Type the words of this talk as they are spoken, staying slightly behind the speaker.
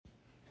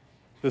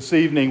This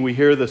evening we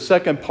hear the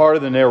second part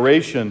of the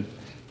narration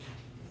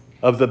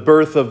of the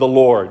birth of the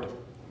Lord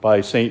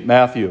by St.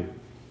 Matthew.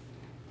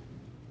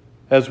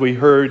 As we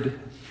heard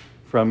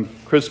from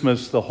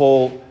Christmas, the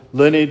whole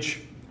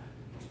lineage,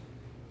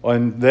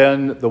 and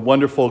then the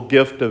wonderful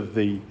gift of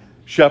the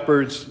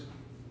shepherds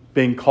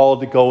being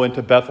called to go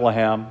into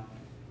Bethlehem,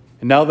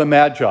 and now the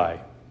Magi.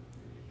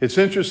 It's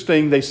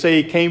interesting, they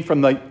say he came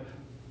from the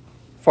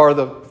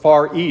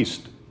far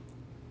east.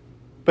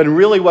 But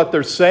really what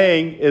they're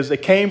saying is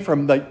it came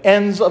from the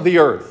ends of the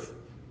earth.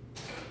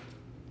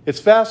 It's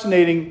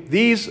fascinating.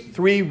 These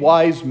three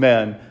wise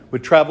men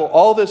would travel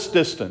all this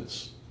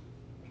distance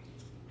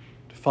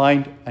to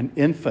find an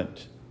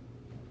infant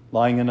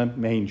lying in a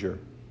manger.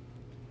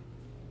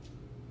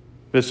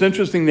 But it's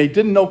interesting, they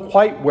didn't know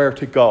quite where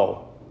to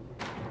go.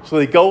 So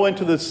they go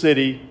into the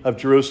city of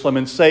Jerusalem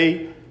and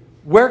say,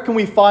 where can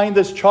we find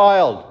this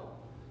child,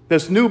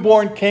 this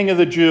newborn king of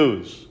the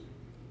Jews?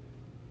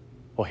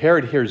 Well,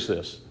 Herod hears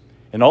this,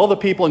 and all the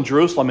people in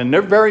Jerusalem, and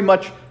they're very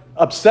much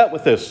upset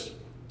with this,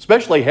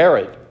 especially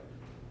Herod.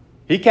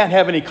 He can't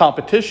have any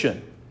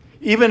competition.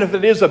 Even if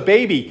it is a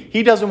baby,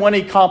 he doesn't want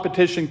any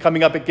competition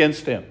coming up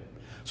against him.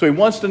 So he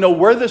wants to know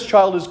where this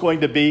child is going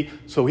to be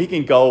so he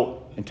can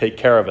go and take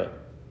care of it.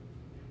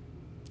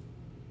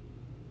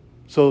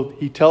 So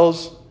he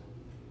tells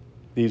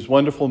these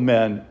wonderful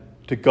men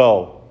to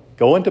go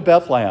into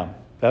Bethlehem.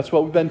 That's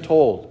what we've been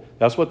told.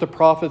 That's what the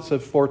prophets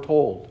have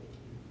foretold.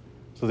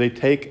 So they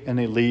take and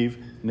they leave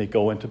and they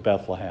go into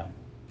Bethlehem.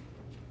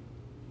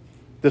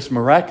 This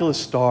miraculous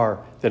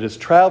star that is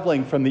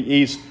traveling from the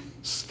east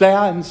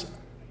stands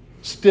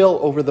still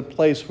over the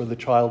place where the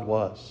child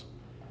was.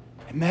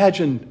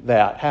 Imagine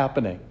that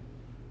happening.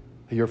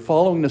 You're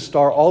following the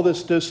star all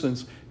this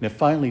distance and it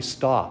finally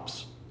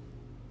stops.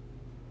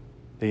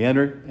 They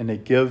enter and they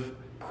give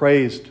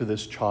praise to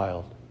this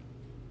child.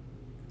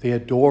 They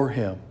adore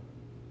him.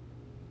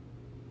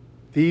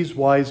 These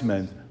wise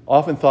men,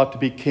 often thought to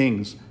be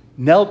kings,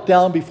 knelt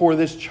down before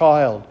this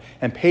child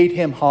and paid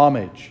him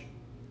homage.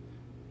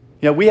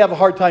 We have a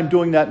hard time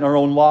doing that in our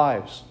own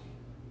lives.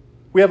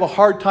 We have a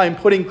hard time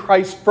putting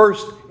Christ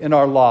first in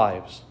our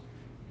lives.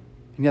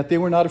 And yet they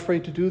were not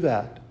afraid to do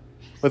that.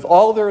 With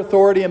all their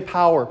authority and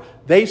power,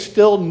 they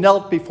still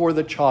knelt before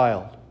the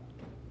child.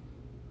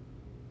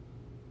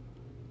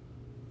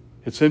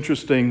 It's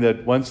interesting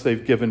that once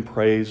they've given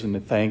praise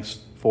and thanks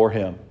for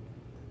him,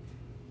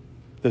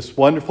 this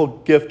wonderful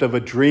gift of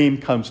a dream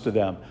comes to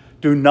them.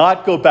 Do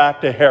not go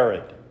back to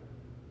Herod.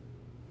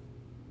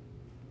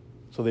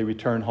 So they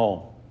return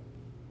home.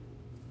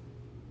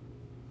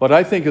 What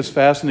I think is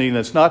fascinating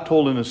that's not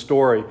told in the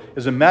story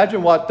is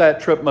imagine what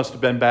that trip must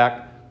have been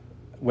back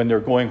when they're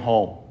going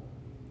home.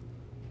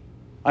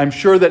 I'm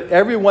sure that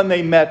everyone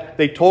they met,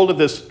 they told of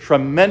this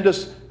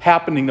tremendous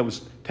happening that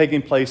was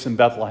taking place in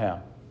Bethlehem.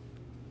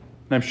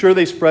 And I'm sure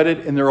they spread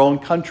it in their own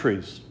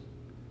countries.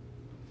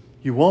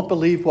 You won't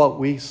believe what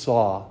we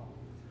saw.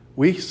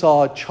 We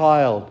saw a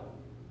child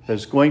that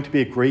is going to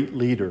be a great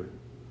leader.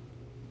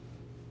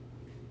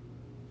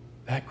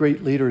 That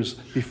great leader is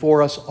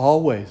before us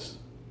always.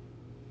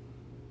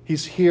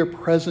 He's here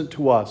present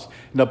to us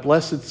in the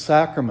blessed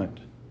sacrament.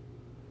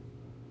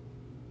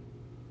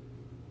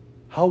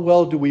 How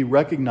well do we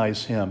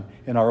recognize him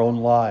in our own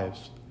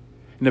lives?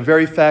 In the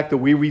very fact that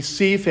we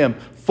receive him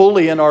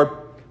fully in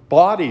our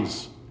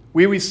bodies.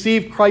 We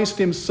receive Christ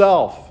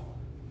himself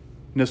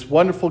in this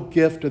wonderful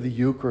gift of the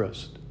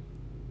Eucharist.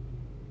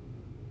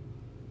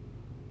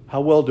 How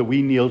well do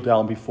we kneel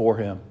down before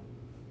him?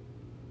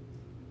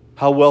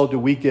 How well do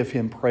we give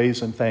him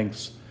praise and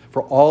thanks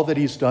for all that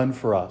he's done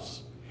for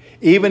us?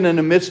 Even in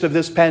the midst of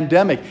this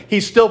pandemic, he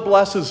still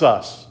blesses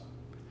us.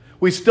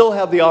 We still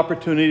have the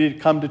opportunity to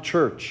come to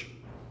church.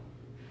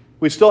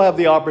 We still have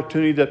the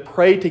opportunity to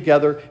pray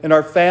together in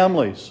our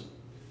families.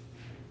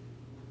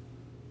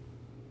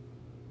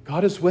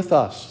 God is with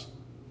us.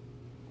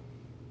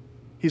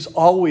 He's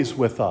always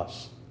with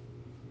us.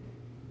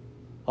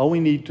 All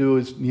we need to do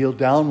is kneel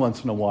down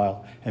once in a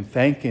while and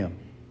thank him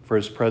for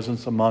his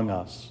presence among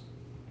us.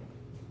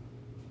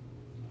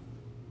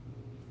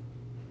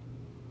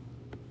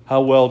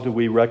 How well do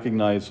we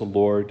recognize the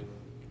Lord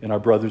in our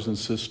brothers and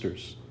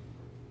sisters?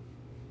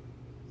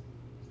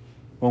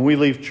 When we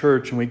leave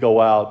church and we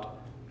go out,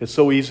 it's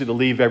so easy to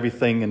leave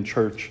everything in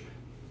church.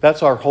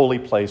 That's our holy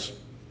place.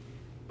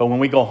 But when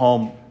we go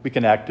home, we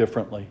can act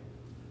differently.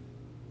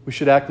 We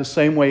should act the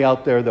same way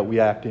out there that we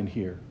act in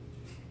here.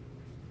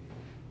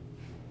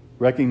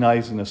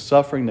 Recognizing the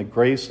suffering, the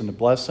grace, and the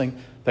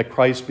blessing that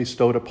Christ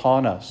bestowed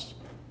upon us.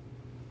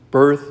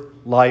 Birth,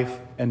 life,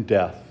 and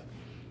death.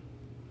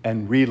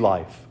 And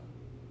re-life.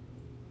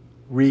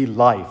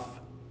 Re-life.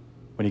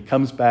 When he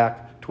comes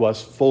back to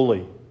us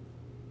fully.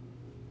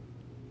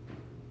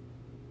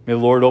 May the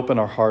Lord open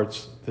our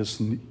hearts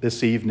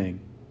this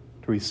evening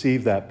to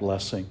receive that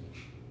blessing.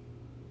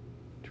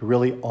 To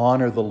really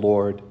honor the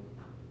Lord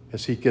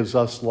as he gives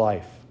us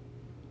life.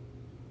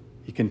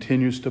 He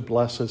continues to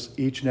bless us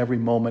each and every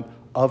moment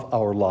of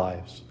our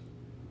lives.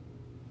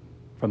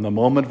 From the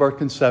moment of our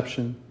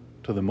conception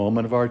to the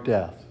moment of our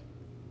death,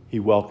 he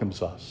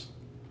welcomes us.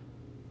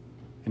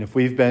 And if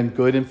we've been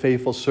good and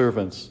faithful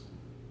servants,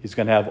 he's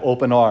going to have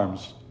open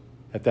arms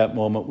at that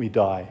moment we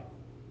die.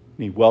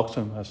 And he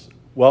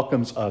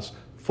welcomes us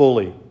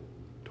fully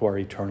to our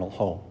eternal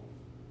home.